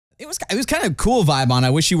It was kind of a cool vibe on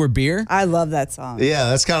I Wish You Were Beer. I love that song. Yeah,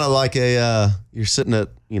 that's kind of like you're sitting at,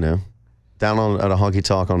 down at a honky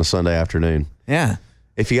tonk on a Sunday afternoon. Yeah.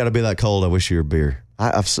 If you got to be that cold, I wish you were beer.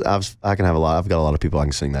 I can have a lot. I've got a lot of people I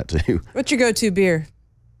can sing that to. What's your go-to beer?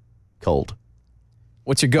 Cold.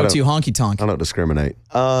 What's your go-to honky tonk? I don't discriminate.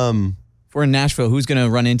 If we're in Nashville, who's going to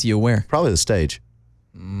run into you where? Probably the stage.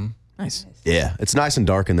 Nice. Yeah, it's nice and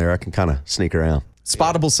dark in there. I can kind of sneak around.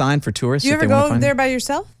 Spottable sign for tourists. Do you ever go there by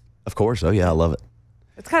yourself? Of course. Oh yeah, I love it.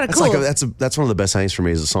 It's kind of cool. That's one of the best things for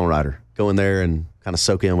me as a songwriter. Go in there and kind of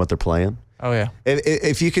soak in what they're playing. Oh yeah.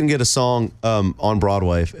 If you can get a song on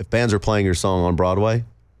Broadway, if bands are playing your song on Broadway,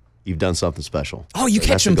 you've done something special. Oh, you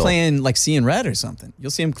catch them playing like Seeing Red or something.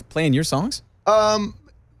 You'll see them playing your songs?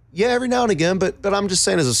 Yeah, every now and again. But I'm just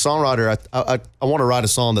saying, as a songwriter, I want to write a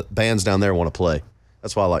song that bands down there want to play.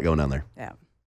 That's why I like going down there. Yeah.